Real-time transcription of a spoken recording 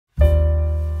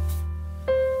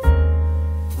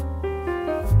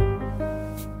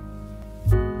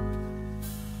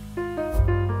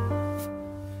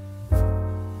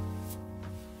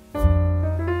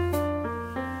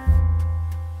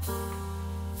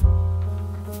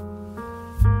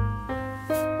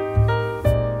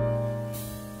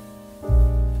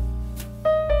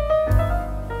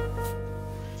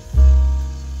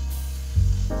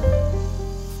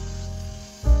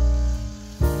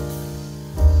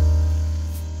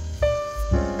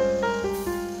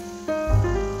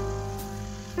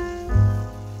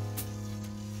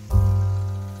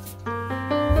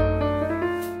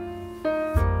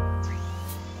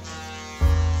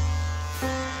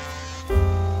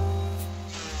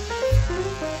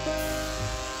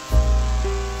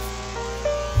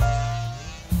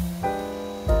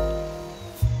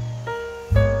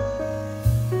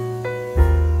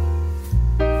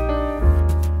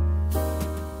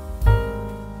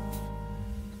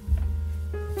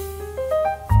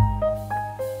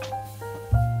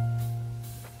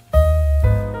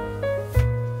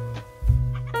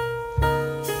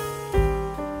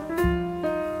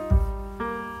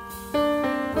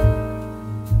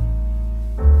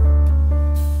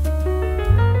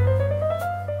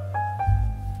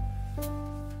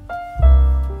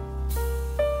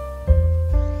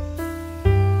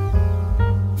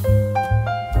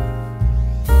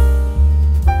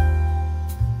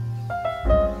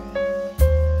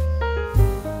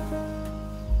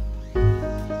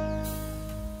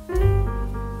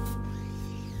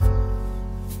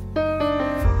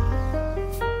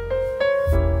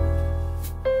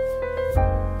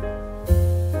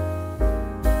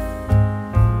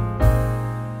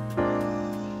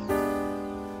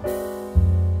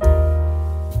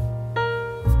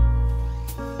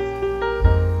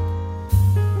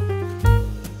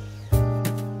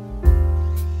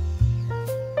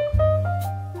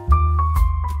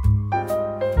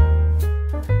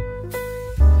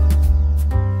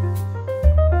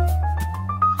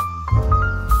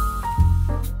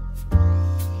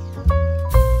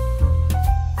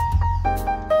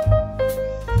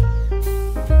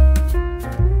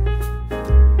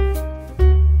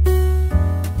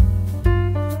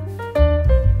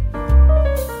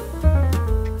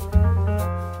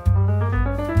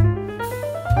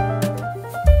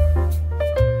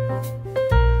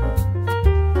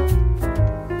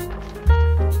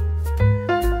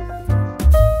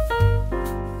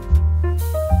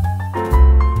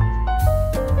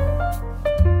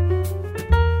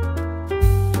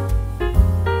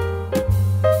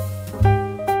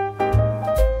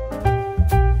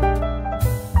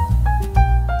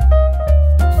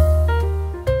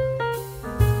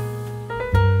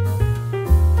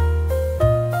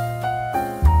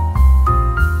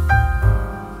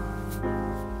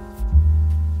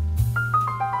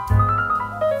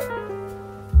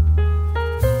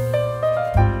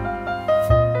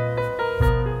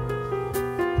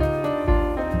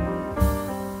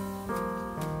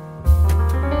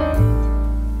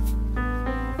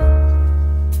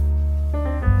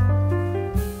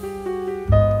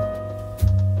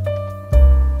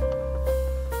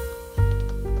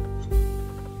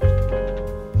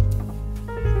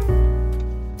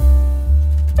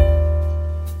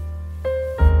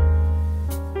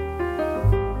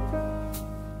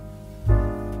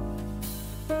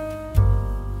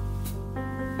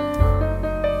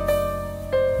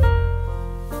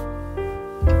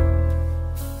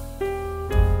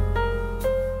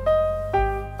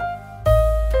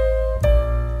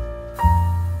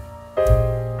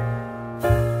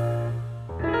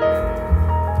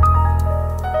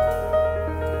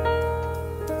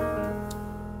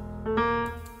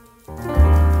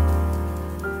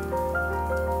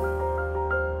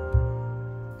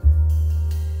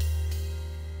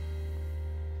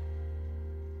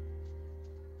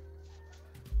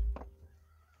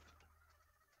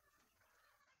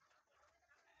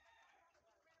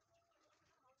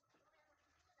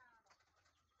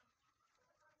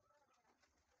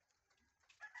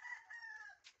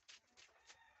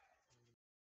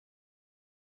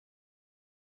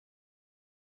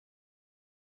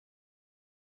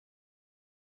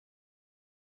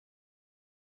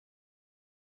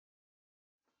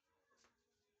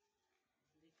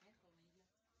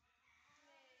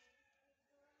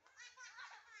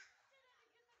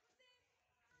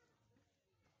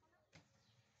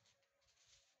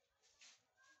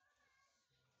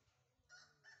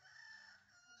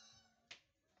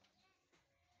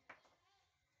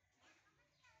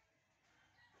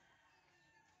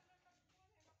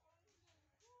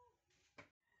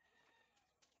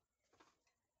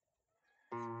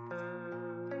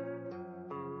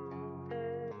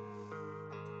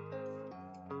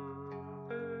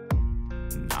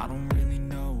And I don't really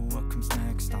know what comes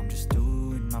next. I'm just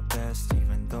doing my best,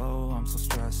 even though I'm so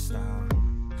stressed out.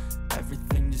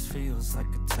 Everything just feels like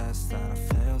a test that I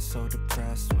fail, so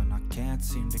depressed when I can't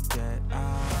seem to get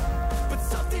out. But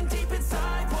something deep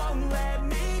inside won't let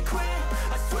me quit.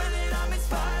 I swear that I'm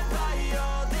inspired by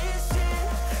all this shit.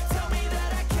 Tell me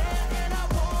that I can and I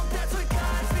won't, that's what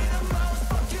guides me the most.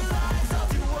 Fuck your lies, I'll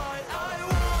do what I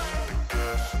want.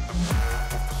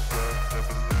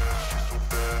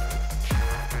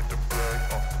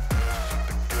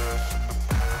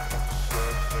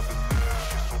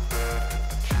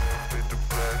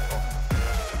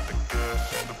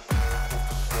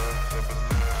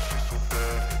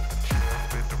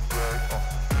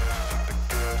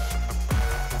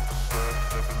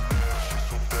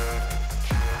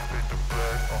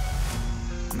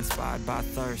 I'm inspired by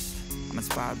thirst, I'm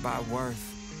inspired by worth.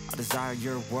 I desire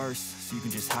your worst, so you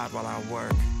can just hide while I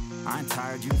work. I ain't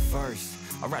tired, you first.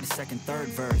 I'll write a second, third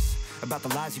verse about the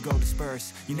lies you go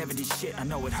disperse. You never did shit, I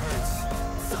know it hurts.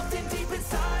 Something deep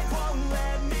inside won't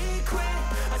let me quit.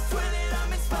 I swear that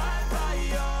I'm inspired by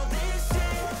all this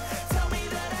shit. Tell me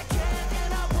that I can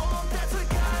and I won't, that's what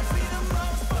guides me the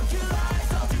most. Fuck your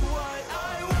lies, I'll do what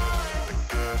I want.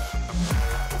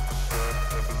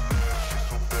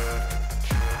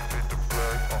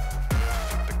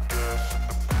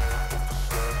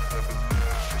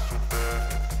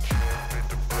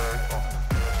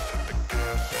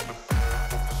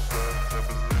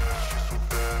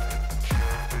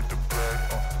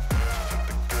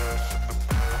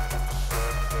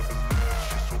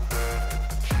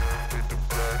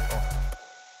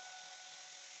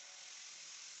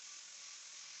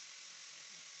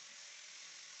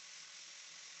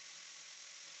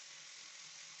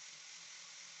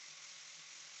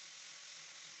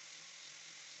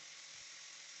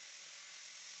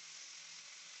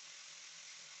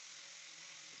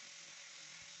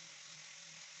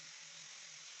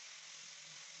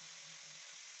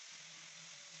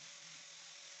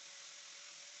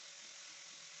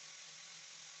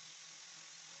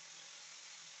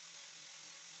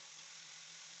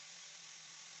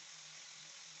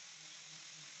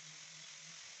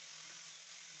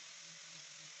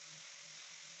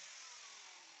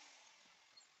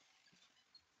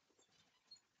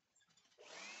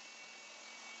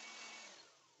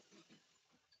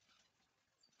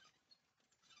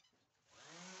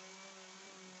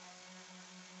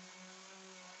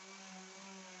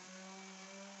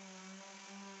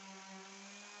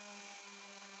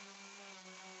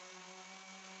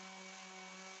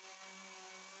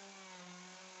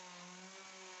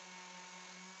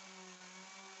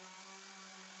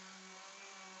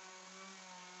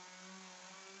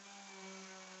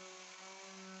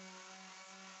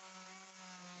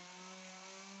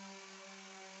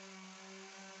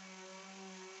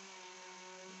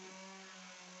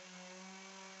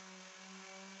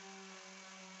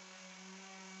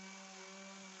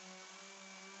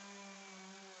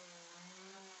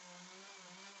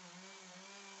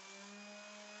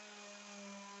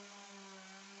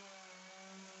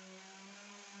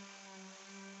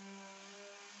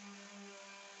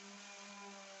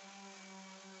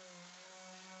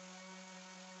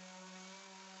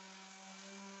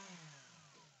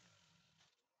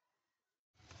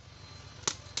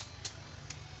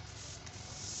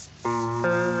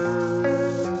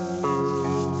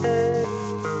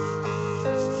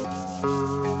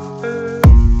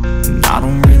 I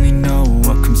don't really know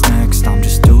what comes next. I'm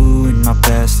just doing my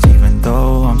best, even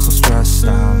though I'm so stressed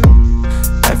out.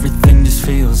 Everything just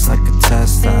feels like a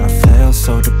test that I fail,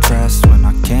 so depressed when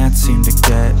I can't seem to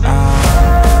get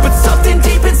out. But something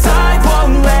deep inside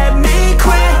won't let me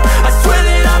quit. I swear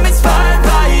that I'm inspired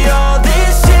by all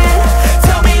this shit.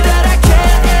 Tell me that I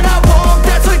can and I won't,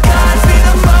 that's what guides me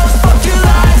the most. Fuck your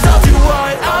lies, I'll do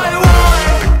what I want.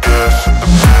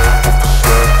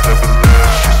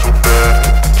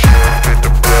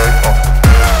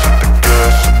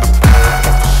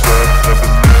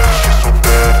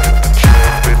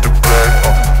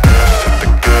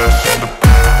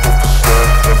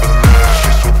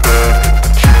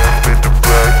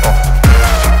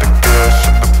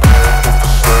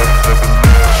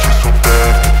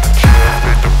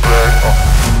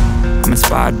 I'm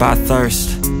inspired by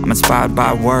thirst, I'm inspired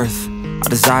by worth. I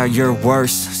desire your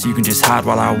worst, so you can just hide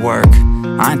while I work.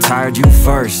 I ain't tired, you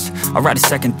first. I'll write a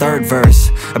second, third verse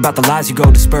about the lies you go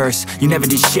disperse. You never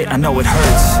did shit, I know it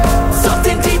hurts.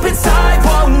 Something deep inside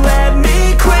won't let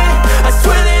me quit. I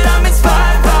swear that I'm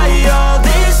inspired by all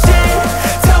this shit.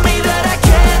 Tell me that I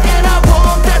can and I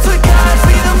won't, that's what guides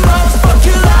me the most. Fuck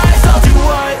your lies, I'll do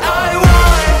what I want.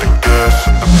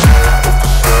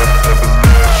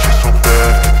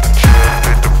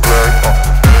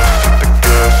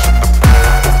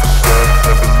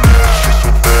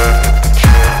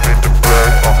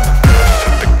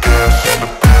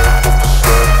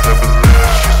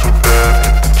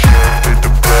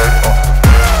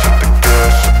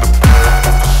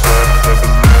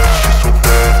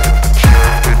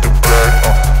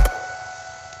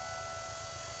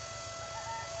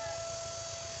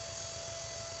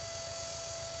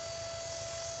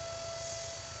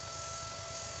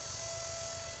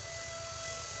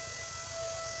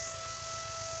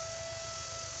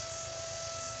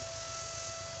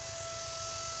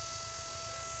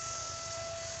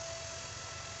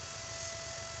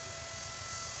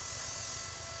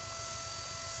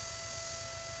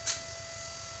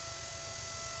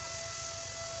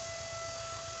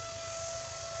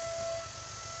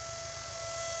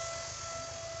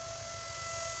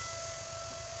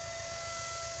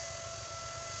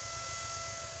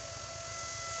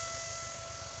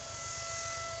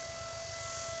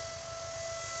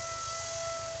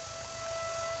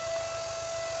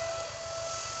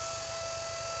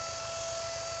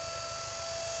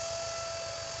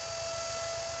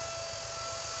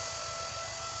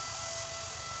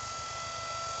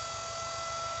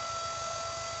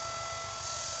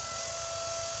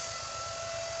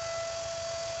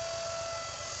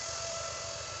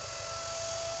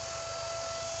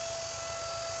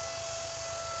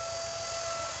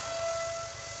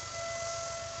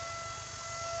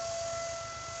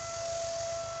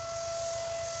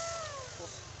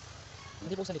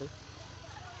 Hindi po dito.